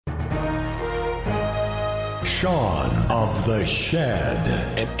Shaun of the Shed,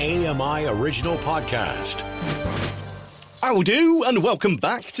 an AMI original podcast. How do, and welcome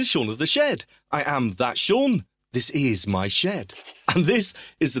back to Shaun of the Shed. I am that Shaun. This is my shed. And this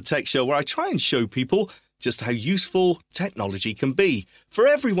is the tech show where I try and show people just how useful technology can be for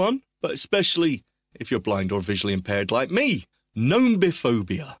everyone, but especially if you're blind or visually impaired like me.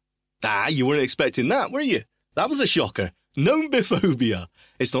 Gnomophobia. You weren't expecting that, were you? That was a shocker. Gnomophobia.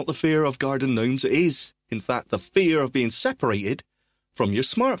 It's not the fear of garden gnomes, it is, in fact, the fear of being separated from your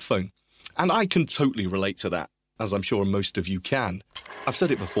smartphone. And I can totally relate to that, as I'm sure most of you can. I've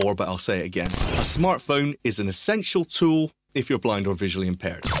said it before, but I'll say it again. A smartphone is an essential tool if you're blind or visually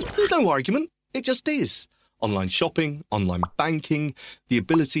impaired. There's no argument. It just is. Online shopping, online banking, the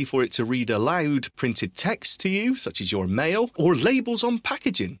ability for it to read aloud printed text to you, such as your mail, or labels on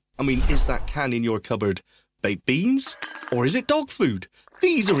packaging. I mean, is that can in your cupboard baked beans? Or is it dog food?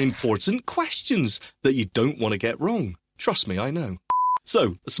 These are important questions that you don't want to get wrong. Trust me, I know.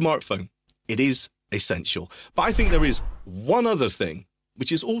 So, a smartphone. It is essential. But I think there is one other thing,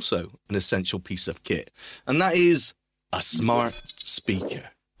 which is also an essential piece of kit. And that is a smart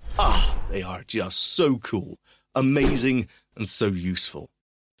speaker. They are just so cool, amazing, and so useful.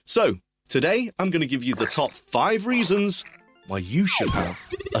 So, today I'm going to give you the top 5 reasons why you should have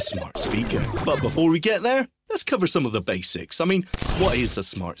a smart speaker. But before we get there, let's cover some of the basics. I mean, what is a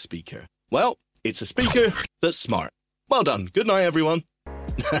smart speaker? Well, it's a speaker that's smart. Well done. Good night, everyone.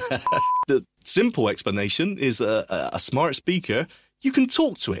 The simple explanation is a smart speaker, you can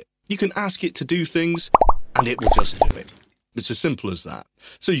talk to it. You can ask it to do things, and it will just do it. It's as simple as that.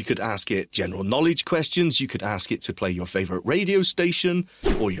 So you could ask it general knowledge questions, you could ask it to play your favourite radio station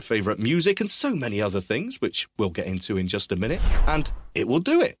or your favourite music and so many other things, which we'll get into in just a minute, and it will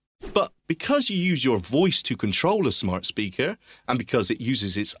do it. But because you use your voice to control a smart speaker, and because it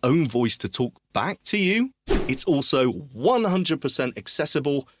uses its own voice to talk back to you, it's also 100%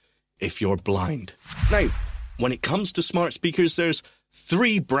 accessible if you're blind. Now, when it comes to smart speakers, there's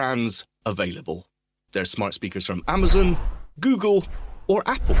 3 brands available. There's smart speakers from Amazon, Google, or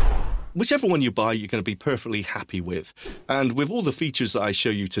Apple. Whichever one you buy, you're going to be perfectly happy with. And with all the features that I show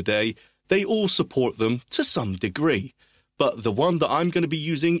you today, they all support them to some degree. But the one that I'm going to be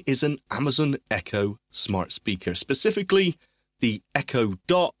using is an Amazon Echo smart speaker, specifically the Echo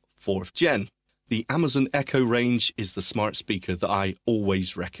Dot 4th Gen. The Amazon Echo range is the smart speaker that I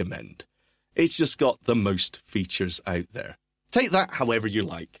always recommend. It's just got the most features out there. Take that however you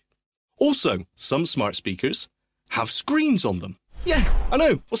like. Also, some smart speakers have screens on them. Yeah, I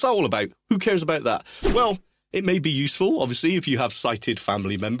know. What's that all about? Who cares about that? Well, it may be useful, obviously, if you have sighted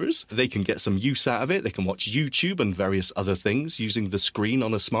family members. They can get some use out of it. They can watch YouTube and various other things using the screen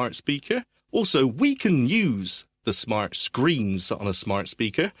on a smart speaker. Also, we can use the smart screens on a smart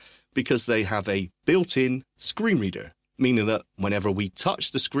speaker because they have a built-in screen reader, meaning that whenever we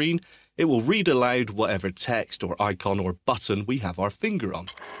touch the screen, it will read aloud whatever text or icon or button we have our finger on.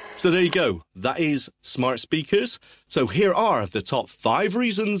 So there you go. That is smart speakers. So here are the top 5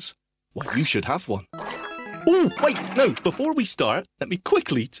 reasons why you should have one. Oh, wait, no, before we start, let me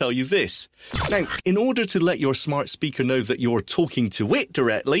quickly tell you this. Now, in order to let your smart speaker know that you're talking to it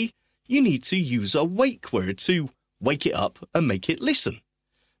directly, you need to use a wake word to wake it up and make it listen.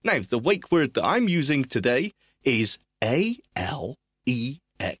 Now, the wake word that I'm using today is ALEXA.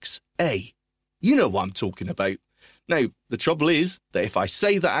 You know what I'm talking about. Now, the trouble is that if I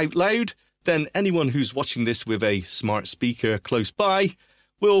say that out loud, then anyone who's watching this with a smart speaker close by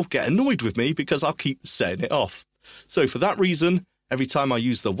will get annoyed with me because I'll keep setting it off. So for that reason, every time I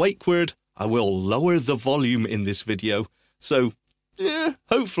use the wake word, I will lower the volume in this video. So,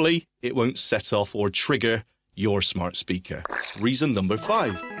 hopefully it won't set off or trigger your smart speaker. Reason number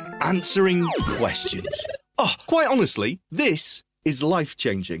 5, answering questions. Quite honestly, this is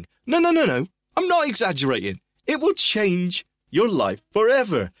life-changing. No. I'm not exaggerating. It will change your life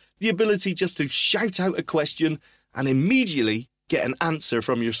forever. The ability just to shout out a question and immediately get an answer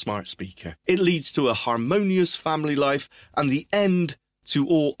from your smart speaker. It leads to a harmonious family life and the end to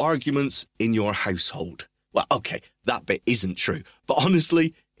all arguments in your household. Well, okay, that bit isn't true, but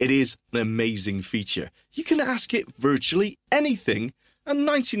honestly, it is an amazing feature. You can ask it virtually anything, and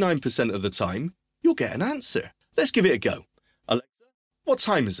 99% of the time, you'll get an answer. Let's give it a go. Alexa, what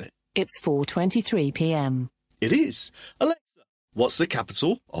time is it? It's 4:23 p.m. It is. Alexa, what's the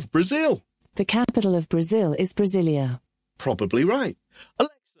capital of Brazil? The capital of Brazil is Brasilia. Probably right.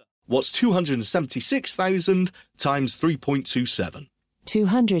 Alexa, what's 276,000 times 3.27?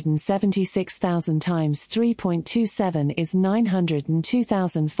 276,000 times 3.27 is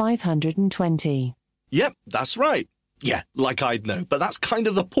 902,520. Yep, that's right. Yeah, like I'd know, but that's kind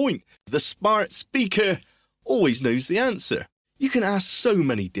of the point. The smart speaker always knows the answer. You can ask so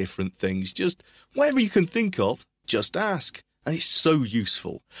many different things, just whatever you can think of, just ask. And it's so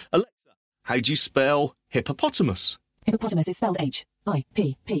useful. Alexa, how do you spell hippopotamus? Hippopotamus is spelled Hippopotamus.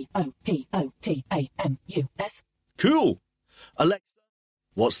 Cool. Alexa,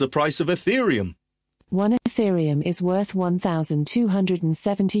 what's the price of Ethereum? 1 Ethereum is worth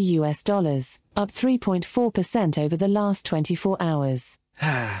 $1,270, up 3.4% over the last 24 hours.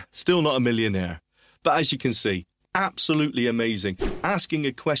 Still not a millionaire. But as you can see, absolutely amazing. Asking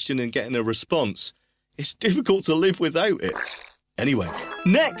a question and getting a response. It's difficult to live without it. Anyway,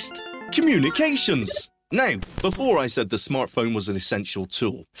 next, communications. Now, before I said the smartphone was an essential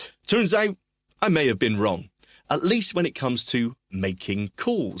tool, turns out I may have been wrong. At least when it comes to making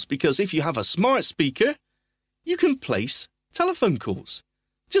calls, because if you have a smart speaker, you can place telephone calls.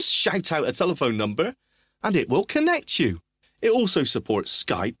 Just shout out a telephone number and it will connect you. It also supports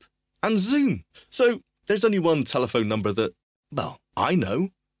Skype and Zoom. So there's only one telephone number that, well, I know,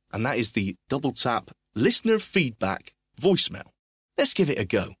 and that is the Double Tap listener feedback voicemail. Let's give it a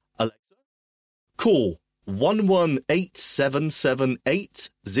go. Alexa, call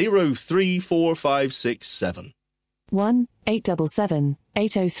 1-1-877-803-4567.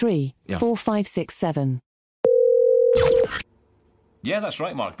 1-877-803-4567. Yeah, that's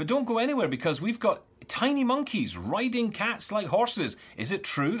right, Mark. But don't go anywhere because we've got tiny monkeys riding cats like horses. Is it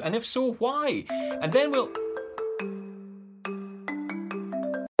true? And if so, why? And then we'll...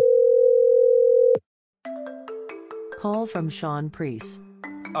 Call from Sean Priest.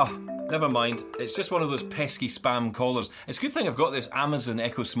 Oh, never mind. It's just one of those pesky spam callers. It's a good thing I've got this Amazon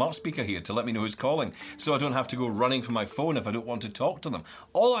Echo Smart Speaker here to let me know who's calling, so I don't have to go running for my phone if I don't want to talk to them.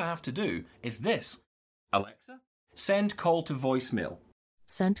 All I have to do is this. Alexa, send call to voicemail.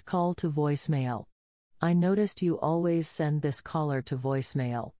 Sent call to voicemail. I noticed you always send this caller to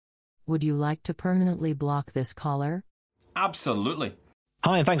voicemail. Would you like to permanently block this caller? Absolutely.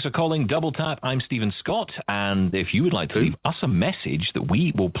 Hi, and thanks for calling Double Tap. I'm Stephen Scott, and if you would like to leave us a message that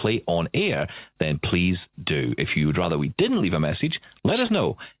we will play on air, then please do. If you would rather we didn't leave a message, let us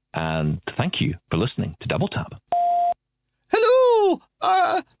know. And thank you for listening to Double Tap. Hello!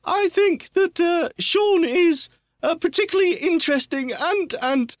 I think that Sean is a particularly interesting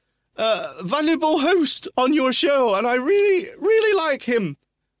and valuable host on your show, and I really like him.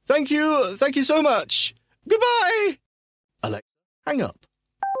 Thank you so much. Goodbye! Alexa, hang up.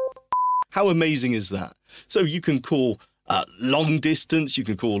 How amazing is that? So you can call long distance, you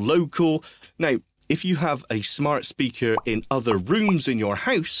can call local. Now, if you have a smart speaker in other rooms in your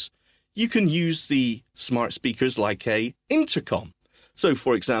house, you can use the smart speakers like a intercom. So,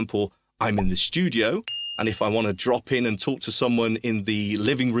 for example, I'm in the studio, and if I want to drop in and talk to someone in the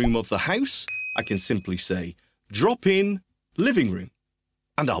living room of the house, I can simply say, drop in living room,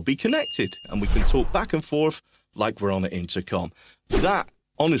 and I'll be connected, and we can talk back and forth like we're on an intercom. That,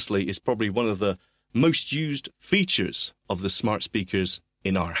 honestly, is probably one of the most used features of the smart speakers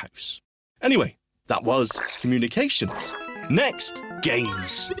in our house. Anyway, that was communications. Next,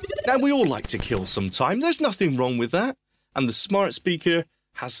 games. Now, we all like to kill some time. There's nothing wrong with that. And the smart speaker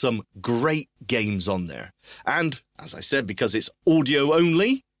has some great games on there. And, as I said, because it's audio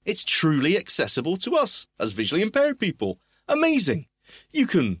only, it's truly accessible to us as visually impaired people. Amazing. You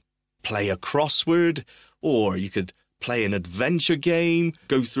can play a crossword, or you could play an adventure game,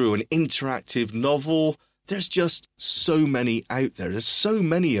 go through an interactive novel. There's just so many out there. There's so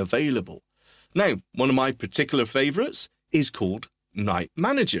many available. Now, one of my particular favourites is called Knight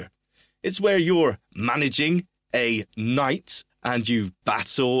Manager. It's where you're managing a knight and you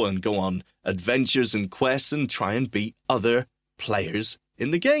battle and go on adventures and quests and try and beat other players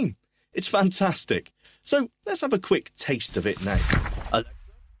in the game. It's fantastic. So let's have a quick taste of it now. Alexa,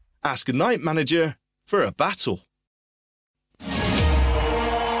 ask a Knight Manager for a battle.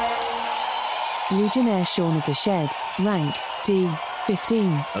 Legionnaire Shaun of the Shed, rank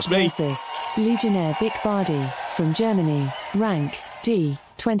D15. That's me. Versus Legionnaire Big Bardi from Germany, rank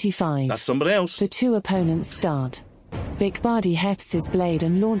D25. That's somebody else. The two opponents start. Big Bardi hefts his blade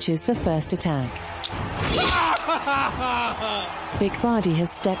and launches the first attack. Big Bardi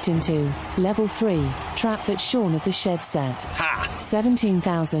has stepped into level 3 trap that Shaun of the Shed set. Ha!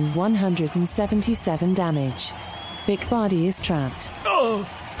 17,177 damage. Big Bardi is trapped. Oh!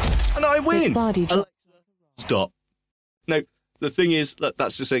 And I win! Big Bardi Alexa, stop. Now, the thing is,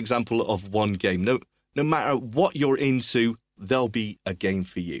 that's just an example of one game. No matter what you're into, there'll be a game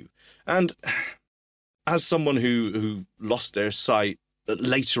for you. And as someone who lost their sight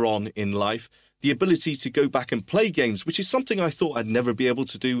later on in life, the ability to go back and play games, which is something I thought I'd never be able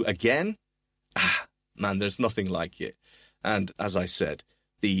to do again, man, there's nothing like it. And as I said,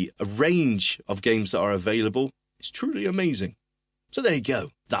 The range of games that are available is truly amazing. So there you go.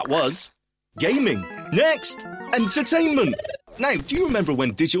 That was gaming. Next, entertainment. Now, do you remember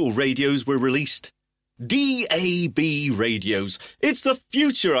when digital radios were released? DAB radios. It's the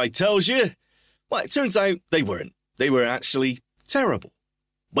future, I tells you. Well, it turns out they weren't. They were actually terrible.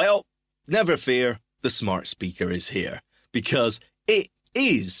 Well, never fear, the smart speaker is here, because it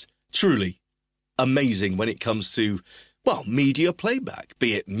is truly amazing when it comes to, well, media playback,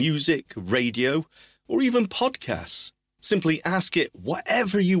 be it music, radio, or even podcasts. Simply ask it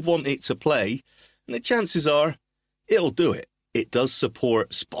whatever you want it to play, and the chances are it'll do it. It does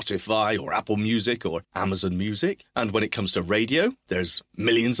support Spotify or Apple Music or Amazon Music. And when it comes to radio, there's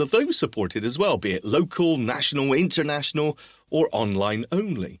millions of those supported as well, be it local, national, international, or online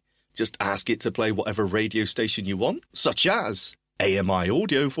only. Just ask it to play whatever radio station you want, such as AMI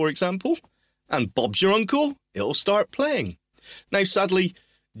Audio, for example. And Bob's Your Uncle, it'll start playing. Now, sadly,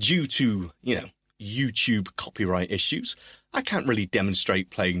 due to, YouTube copyright issues, I can't really demonstrate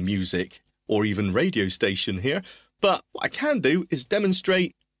playing music or even radio station here. But what I can do is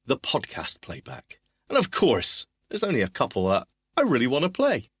demonstrate the podcast playback. And of course, there's only a couple that I really want to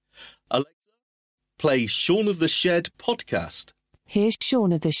play. Alexa, play Shaun of the Shed podcast. Here's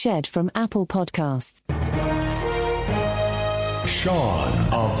Shaun of the Shed from Apple Podcasts. Shaun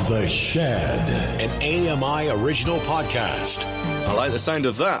of the Shed. An AMI original podcast. I like the sound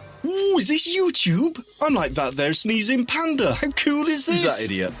of that. Ooh, is this YouTube? I'm like that there sneezing panda. How cool is this? Who's that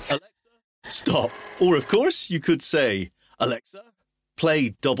idiot? Alexa, stop. Or, of course, you could say, Alexa, play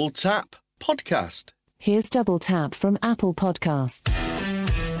Double Tap podcast. Here's Double Tap from Apple Podcasts.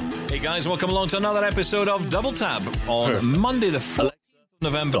 Hey guys, welcome along to another episode of Double Tap on Monday the 4th of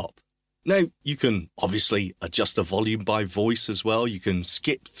November. Stop. Now, you can obviously adjust the volume by voice as well. You can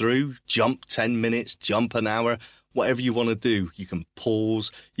skip through, jump 10 minutes, jump an hour, whatever you want to do. You can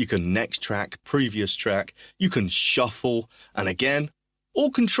pause, you can next track, previous track, you can shuffle, and again, all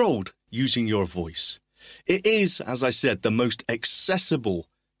controlled using your voice. It is, as I said, the most accessible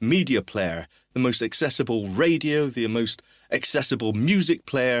media player, the most accessible radio, the most accessible music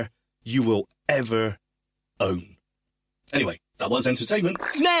player you will ever own. Anyway, that was entertainment.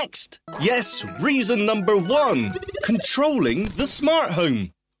 Next! Yes, reason number 1. Controlling the smart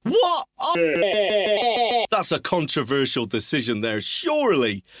home. What? That's a controversial decision there,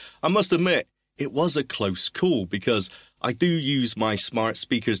 surely. I must admit, it was a close call because I do use my smart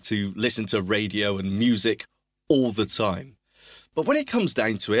speakers to listen to radio and music all the time. But when it comes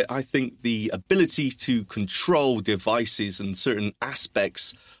down to it, I think the ability to control devices and certain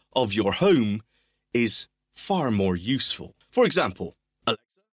aspects of your home is far more useful. For example,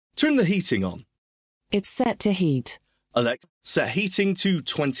 Alexa, turn the heating on. It's set to heat. Alexa, set heating to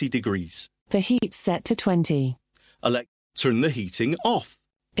 20 degrees. The heat's set to 20. Alexa, turn the heating off.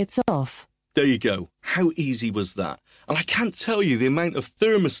 It's off. There you go. How easy was that? And I can't tell you the amount of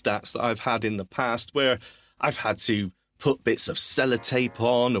thermostats that I've had in the past where I've had to put bits of sellotape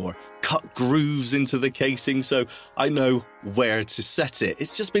on or cut grooves into the casing so I know where to set it.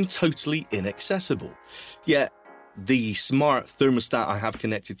 It's just been totally inaccessible. Yet, the smart thermostat I have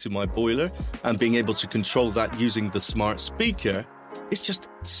connected to my boiler and being able to control that using the smart speaker is just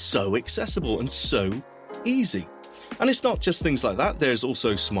so accessible and so easy. And it's not just things like that. There's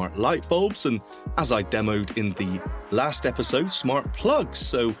also smart light bulbs and, as I demoed in the last episode, smart plugs.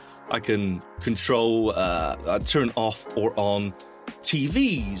 So I can control, turn off or on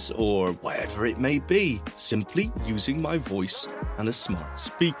TVs or whatever it may be, simply using my voice and a smart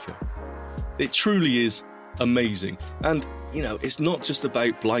speaker. It truly is amazing. And, it's not just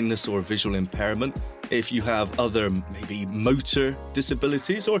about blindness or visual impairment. If you have other maybe motor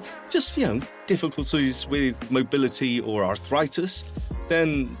disabilities or just, difficulties with mobility or arthritis,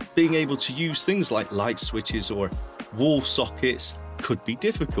 then being able to use things like light switches or wall sockets could be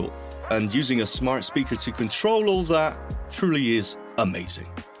difficult. And using a smart speaker to control all that truly is amazing.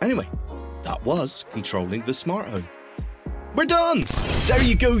 Anyway, that was controlling the smart home. We're done! There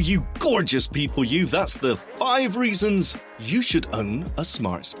you go, you gorgeous people, you. That's the 5 reasons you should own a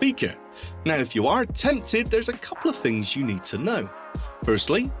smart speaker. Now, if you are tempted, there's a couple of things you need to know.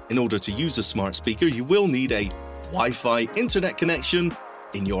 Firstly, in order to use a smart speaker, you will need a Wi-Fi internet connection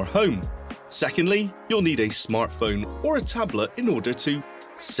in your home. Secondly, you'll need a smartphone or a tablet in order to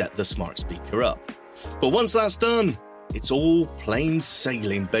set the smart speaker up. But once that's done, it's all plain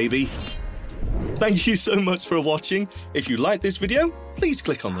sailing, baby. Thank you so much for watching. If you like this video, please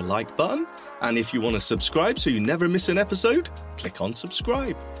click on the like button. And if you want to subscribe so you never miss an episode, click on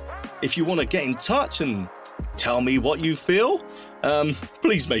subscribe. If you want to get in touch and tell me what you feel,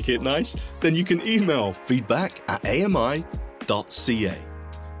 please make it nice. Then you can email feedback@ami.ca.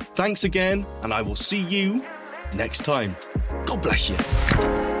 Thanks again, and I will see you next time. God bless you.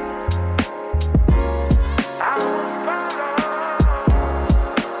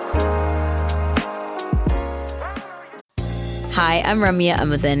 Hi, I'm Ramya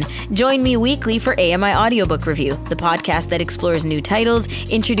Amudan. Join me weekly for AMI Audiobook Review, the podcast that explores new titles,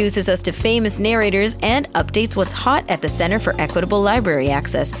 introduces us to famous narrators, and updates what's hot at the Center for Equitable Library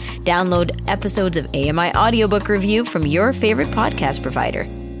Access. Download episodes of AMI Audiobook Review from your favorite podcast provider.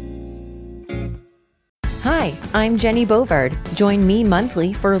 Hi, I'm Jenny Bovard. Join me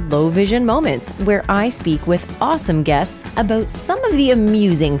monthly for Low Vision Moments, where I speak with awesome guests about some of the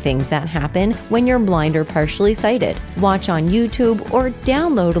amusing things that happen when you're blind or partially sighted. Watch on YouTube or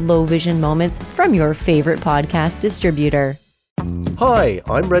download Low Vision Moments from your favorite podcast distributor. Hi,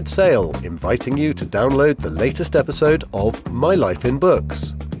 I'm Red Sail, inviting you to download the latest episode of My Life in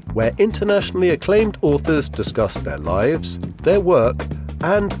Books, where internationally acclaimed authors discuss their lives, their work,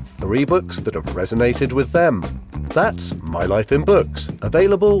 and 3 books that have resonated with them. That's My Life in Books,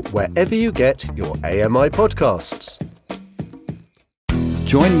 available wherever you get your AMI podcasts.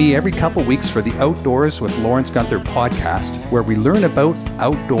 Join me every couple weeks for the Outdoors with Lawrence Gunther podcast, where we learn about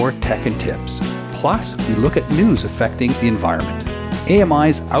outdoor tech and tips. Plus, we look at news affecting the environment.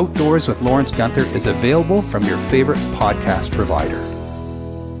 AMI's Outdoors with Lawrence Gunther is available from your favorite podcast provider.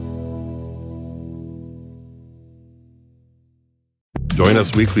 Join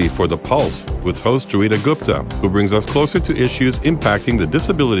us weekly for The Pulse with host Joeita Gupta, who brings us closer to issues impacting the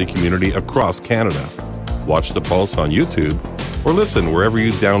disability community across Canada. Watch The Pulse on YouTube or listen wherever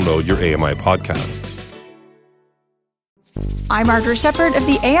you download your AMI podcasts. I'm Margaret Shepard of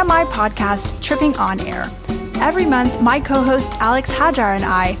the AMI podcast Tripping On Air. Every month, my co-host Alex Hajar and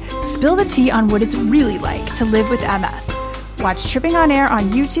I spill the tea on what it's really like to live with MS. Watch Tripping On Air on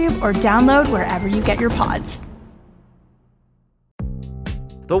YouTube or download wherever you get your pods.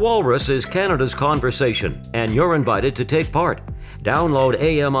 The Walrus is Canada's conversation, and you're invited to take part. Download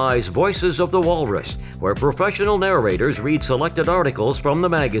AMI's Voices of the Walrus, where professional narrators read selected articles from the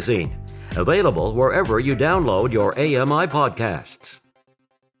magazine. Available wherever you download your AMI podcasts.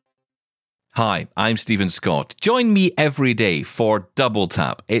 Hi, I'm Stephen Scott. Join me every day for Double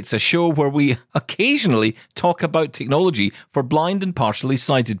Tap. It's a show where we occasionally talk about technology for blind and partially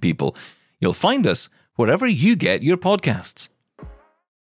sighted people. You'll find us wherever you get your podcasts.